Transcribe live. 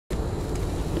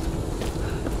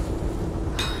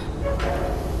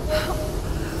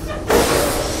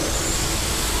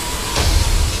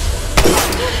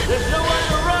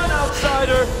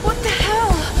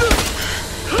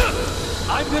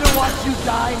watch you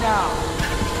die now.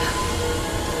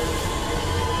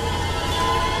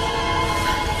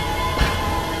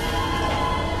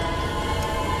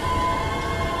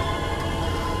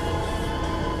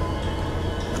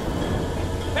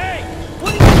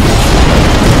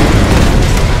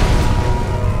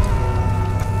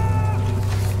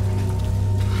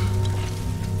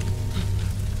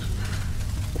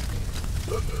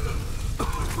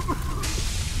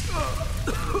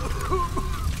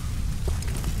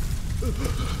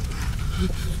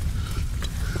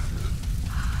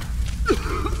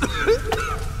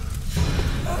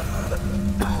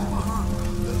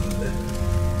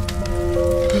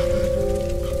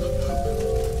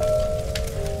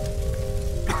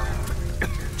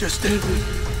 Just end it.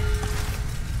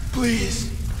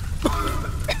 Please.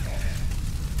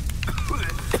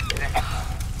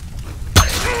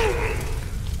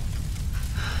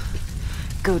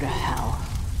 Go to hell.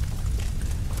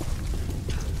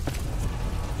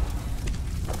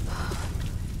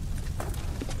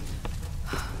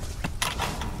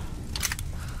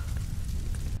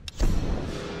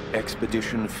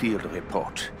 Expedition Field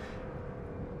Report.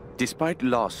 Despite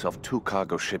loss of 2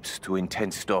 cargo ships to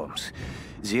intense storms,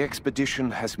 the expedition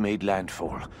has made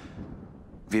landfall.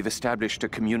 We've established a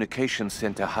communications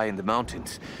center high in the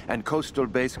mountains, and coastal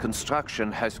base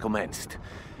construction has commenced.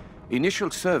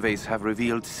 Initial surveys have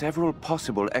revealed several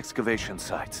possible excavation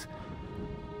sites.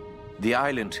 The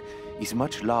island is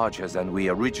much larger than we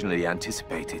originally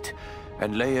anticipated,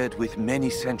 and layered with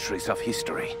many centuries of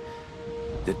history.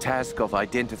 The task of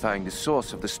identifying the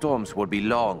source of the storms will be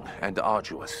long and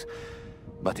arduous.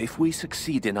 But if we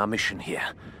succeed in our mission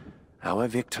here, our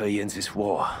victory in this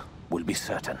war will be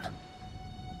certain.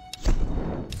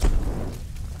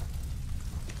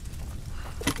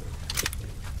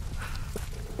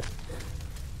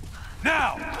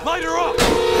 Now! Light her up!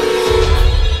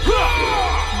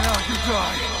 Now you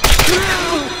die!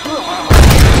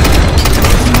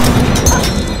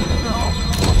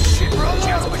 Oh, shit! She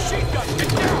has a machine gun! Get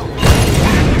down!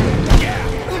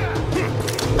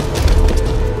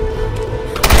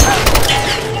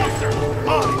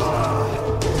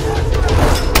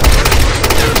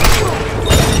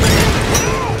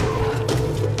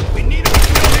 We need a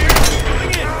kill here!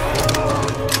 Bring it!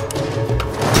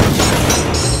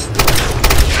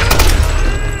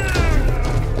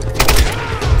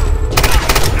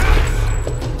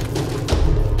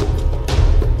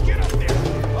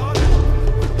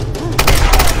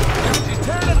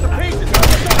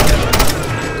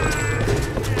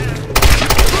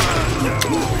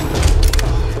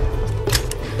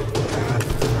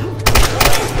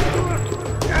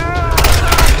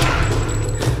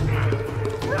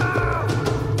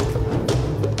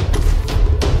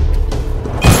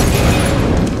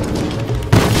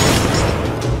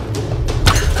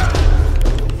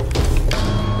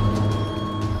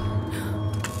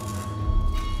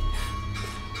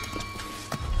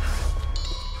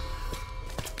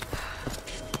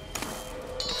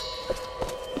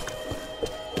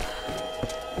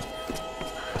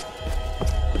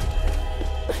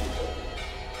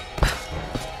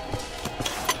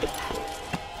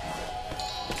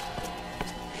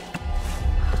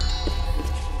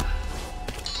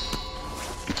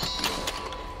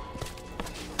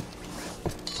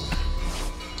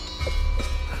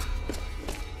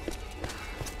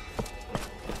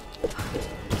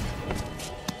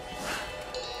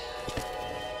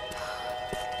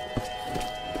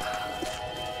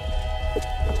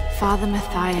 Father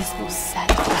Matthias will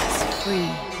set us free.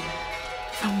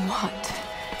 From what?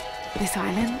 This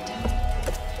island?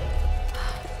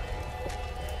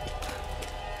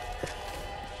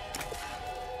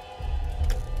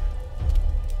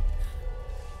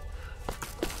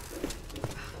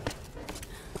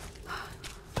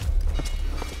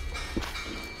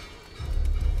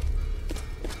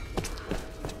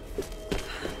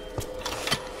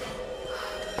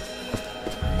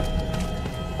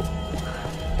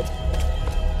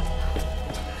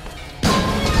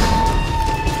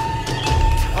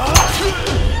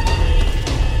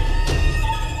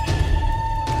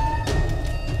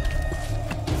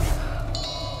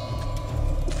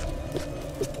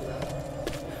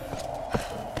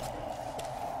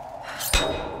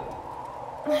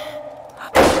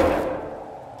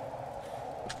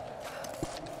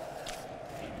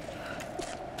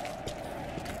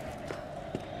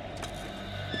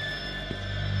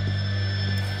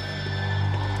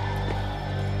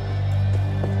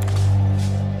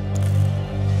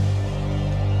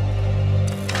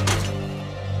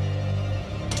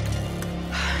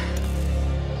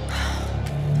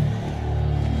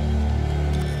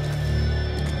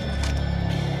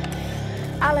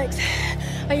 Alex,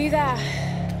 are you there?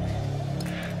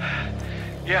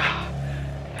 Yeah.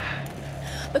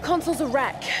 The console's a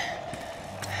wreck.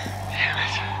 Damn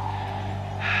it.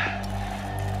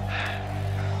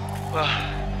 Well,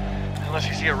 unless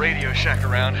you see a Radio Shack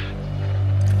around,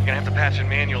 you're gonna have to patch it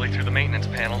manually through the maintenance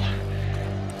panel.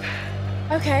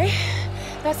 Okay,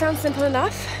 that sounds simple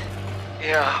enough.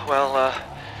 Yeah, well,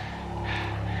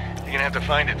 you're gonna have to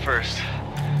find it first.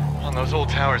 On those old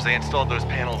towers, they installed those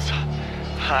panels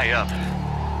high up.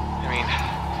 I mean,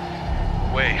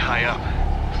 way high up.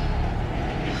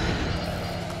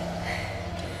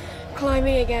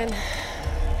 Climbing again.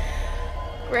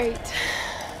 Great.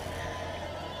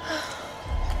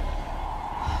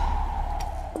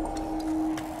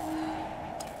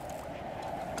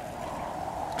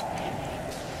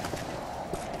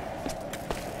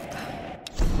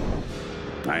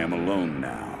 I am alone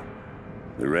now.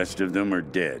 The rest of them are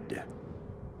dead.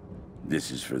 This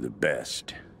is for the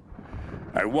best.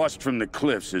 I watched from the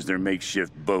cliffs as their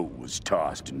makeshift boat was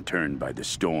tossed and turned by the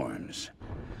storms.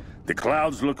 The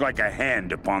clouds looked like a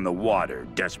hand upon the water,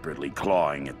 desperately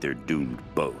clawing at their doomed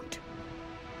boat.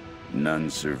 None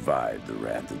survived the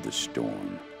wrath of the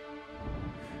storm.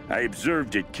 I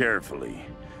observed it carefully.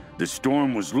 The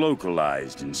storm was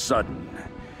localized and sudden,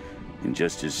 and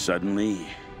just as suddenly,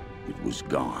 it was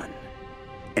gone.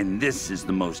 And this is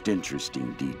the most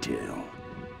interesting detail.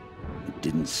 It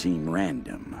didn't seem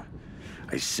random.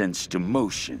 I sensed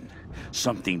emotion,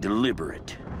 something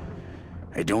deliberate.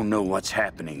 I don't know what's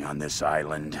happening on this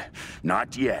island.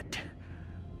 Not yet.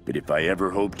 But if I ever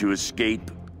hope to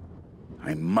escape,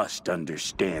 I must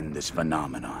understand this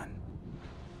phenomenon.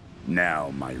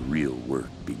 Now my real work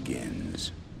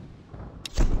begins.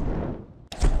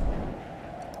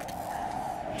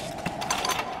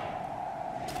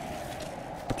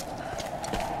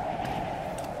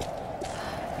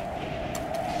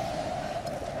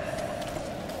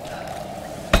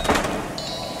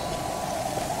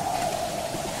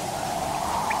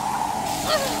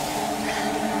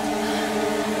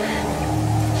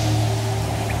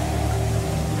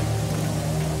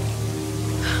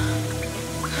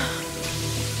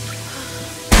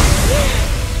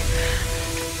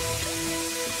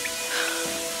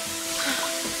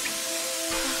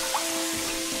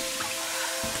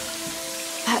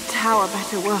 That tower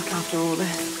better work after all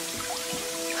this.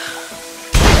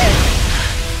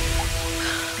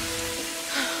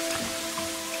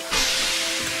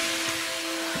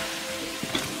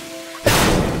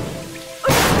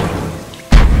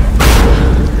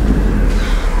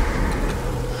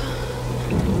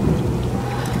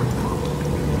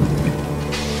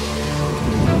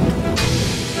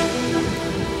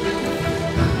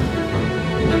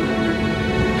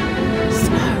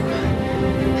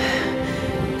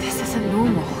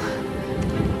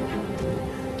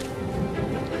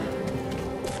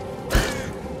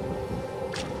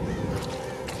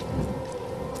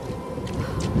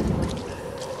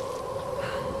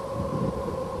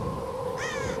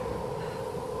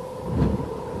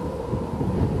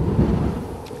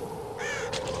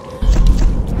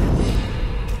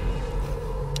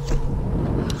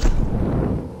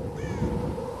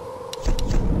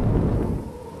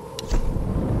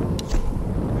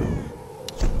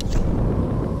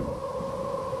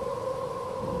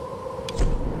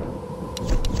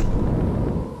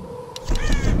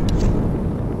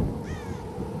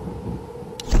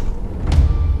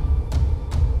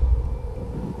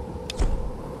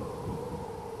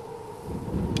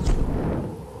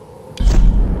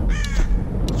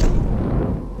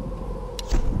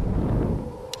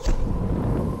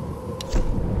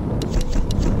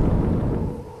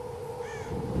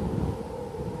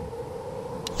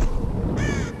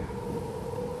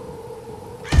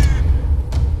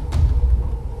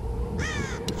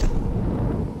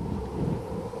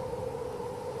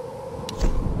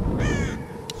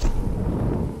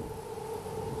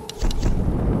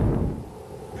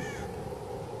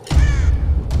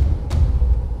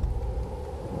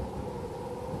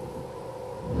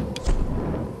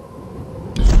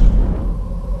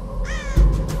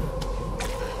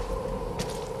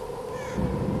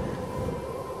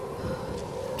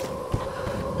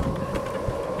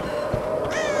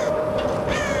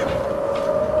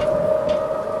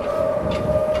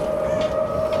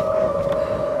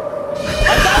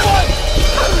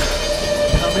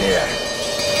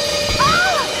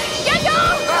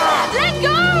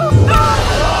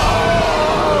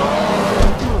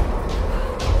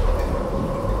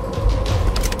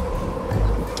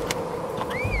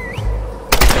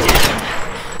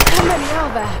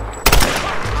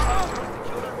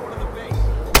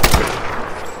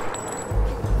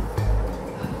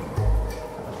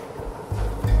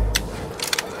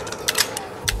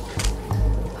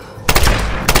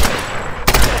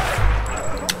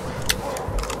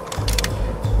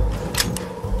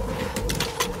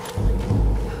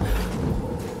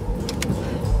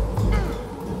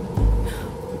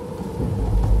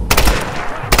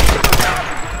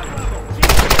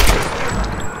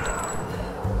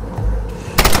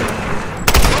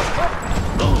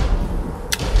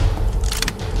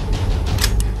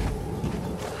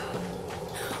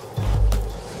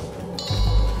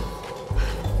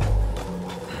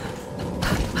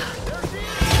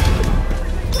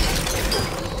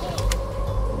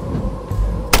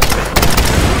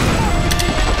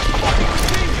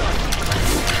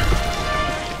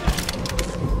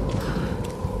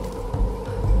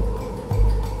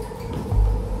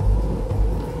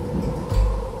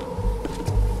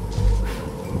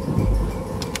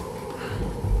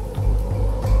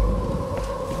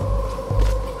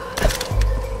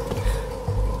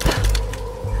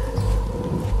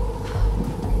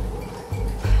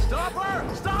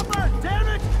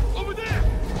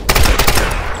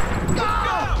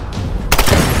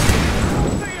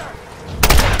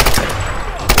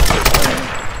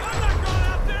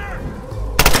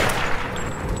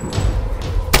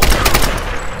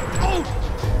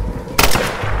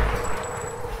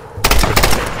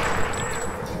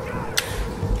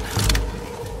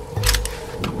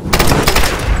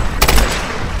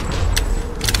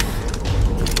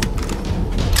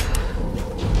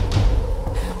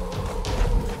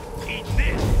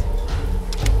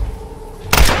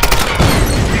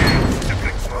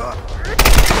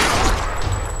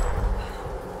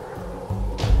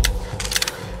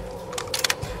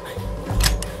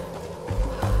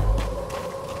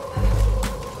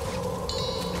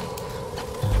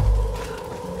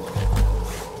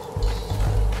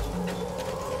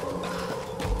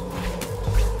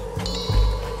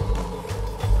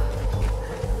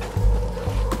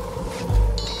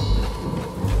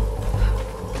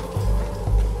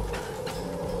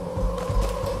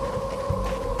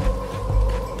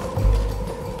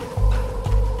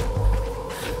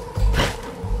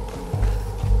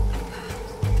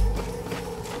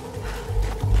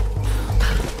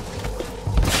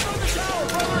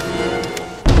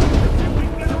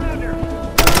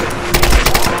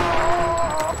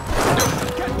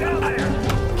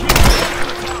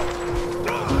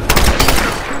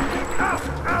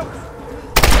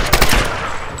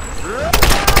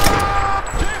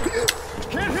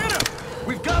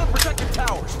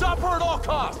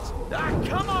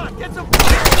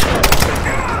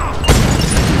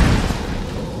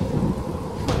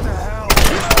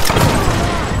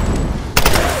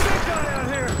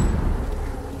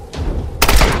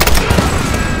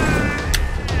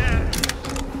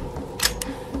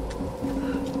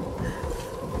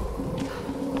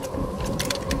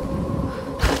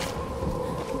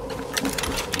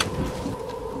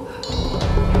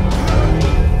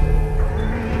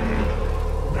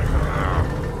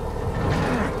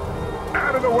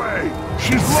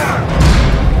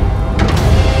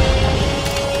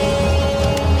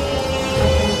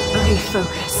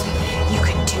 Focus. You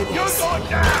can do this. You're going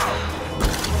down!